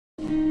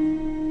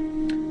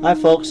Hi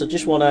folks, I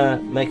just want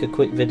to make a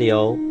quick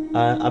video.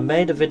 I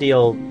made a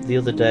video the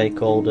other day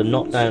called a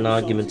knockdown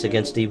argument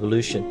against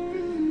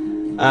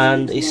evolution,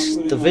 and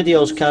the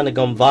video's kind of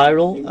gone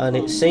viral, and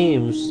it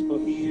seems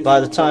by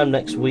the time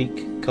next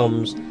week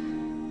comes,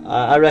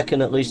 I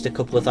reckon at least a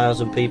couple of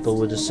thousand people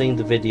would have seen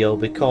the video,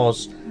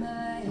 because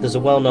there's a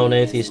well-known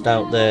atheist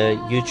out there,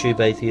 YouTube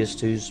atheist,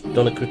 who's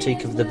done a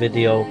critique of the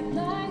video,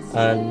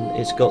 and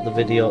it's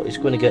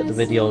going to get the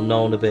video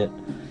known a bit.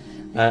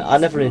 I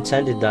never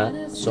intended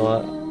that,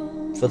 so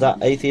for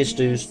that atheist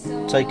who's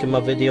taken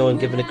my video and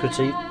given a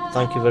critique,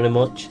 thank you very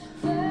much.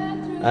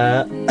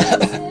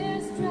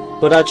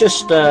 But I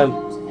just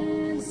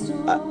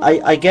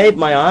I gave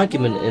my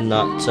argument in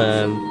that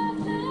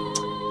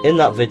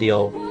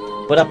video,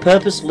 but I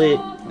purposely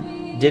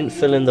didn't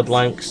fill in the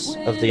blanks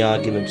of the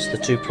arguments, the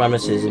two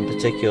premises in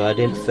particular. I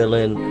didn't fill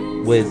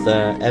in with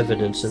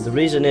evidence, and the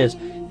reason is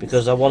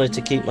because I wanted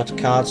to keep my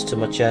cards to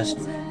my chest,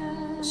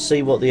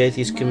 see what the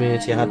atheist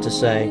community had to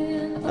say,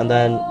 and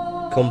then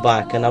come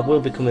back. And I will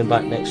be coming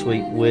back next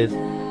week with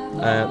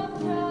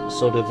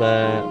sort of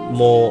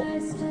more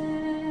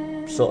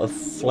sort of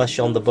flesh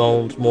on the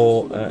bones,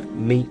 more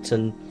meat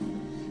and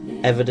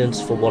evidence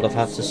for what I've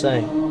had to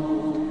say.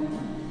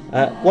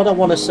 What I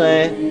want to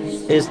say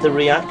is the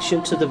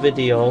reaction to the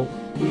video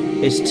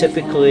is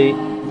typical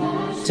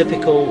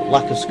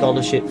lack of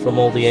scholarship from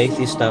all the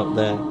atheists out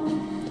there.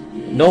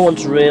 No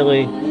one's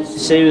really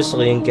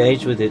seriously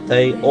engaged with it.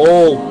 They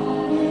all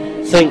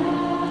think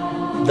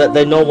that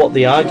they know what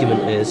the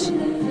argument is,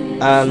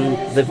 and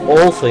they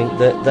all think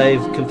that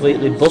they've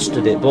completely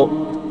busted it. But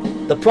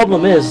the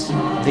problem is,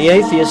 the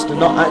atheists have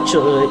not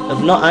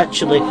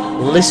actually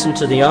listened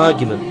to the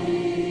argument.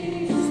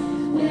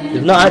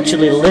 They've not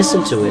actually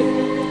listened to it.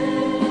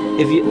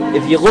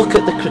 If you look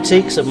at the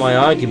critiques of my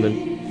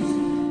argument,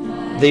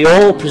 they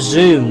all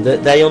presume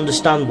that they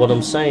understand what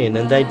I'm saying,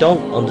 and they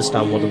don't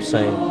understand what I'm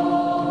saying.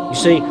 You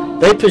see,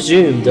 they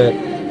presume that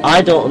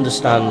I don't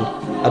understand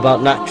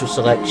about natural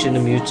selection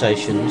and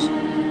mutations,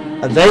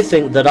 and they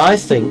think that I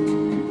think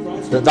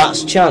that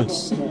that's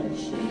chance.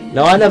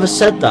 Now, I never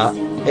said that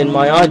in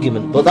my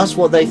argument, but that's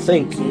what they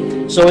think.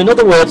 So in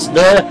other words,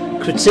 their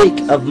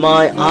critique of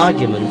my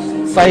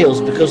argument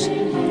fails because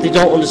they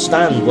don't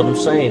understand what I'm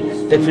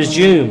saying. They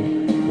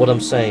presume what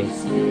I'm saying.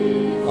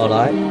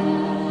 Alright?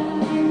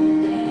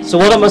 So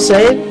what am I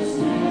saying?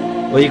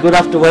 Well, you're going to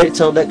have to wait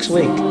till next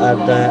week,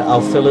 and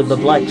I'll fill in the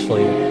blanks for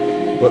you.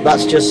 But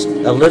that's just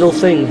a little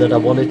thing that I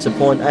wanted to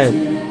point out,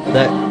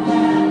 that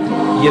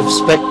you've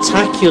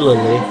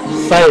spectacularly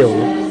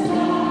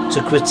failed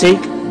to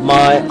critique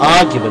my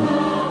argument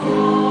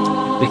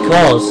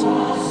because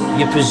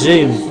you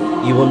presume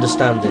you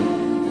understand it,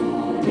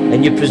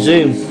 and you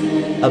presume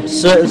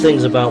certain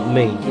things about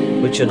me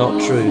which are not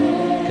true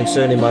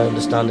concerning my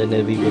understanding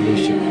of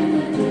evolution.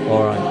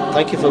 Alright,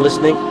 thank you for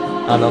listening,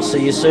 and I'll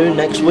see you soon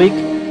next week.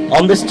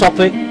 On this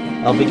topic,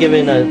 I'll be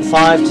giving a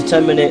 5 to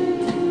 10 minute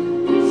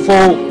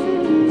full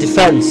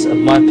defense of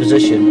my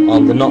position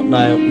on the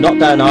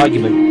knockdown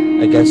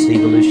argument against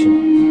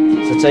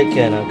evolution. So take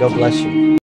care now. God bless you.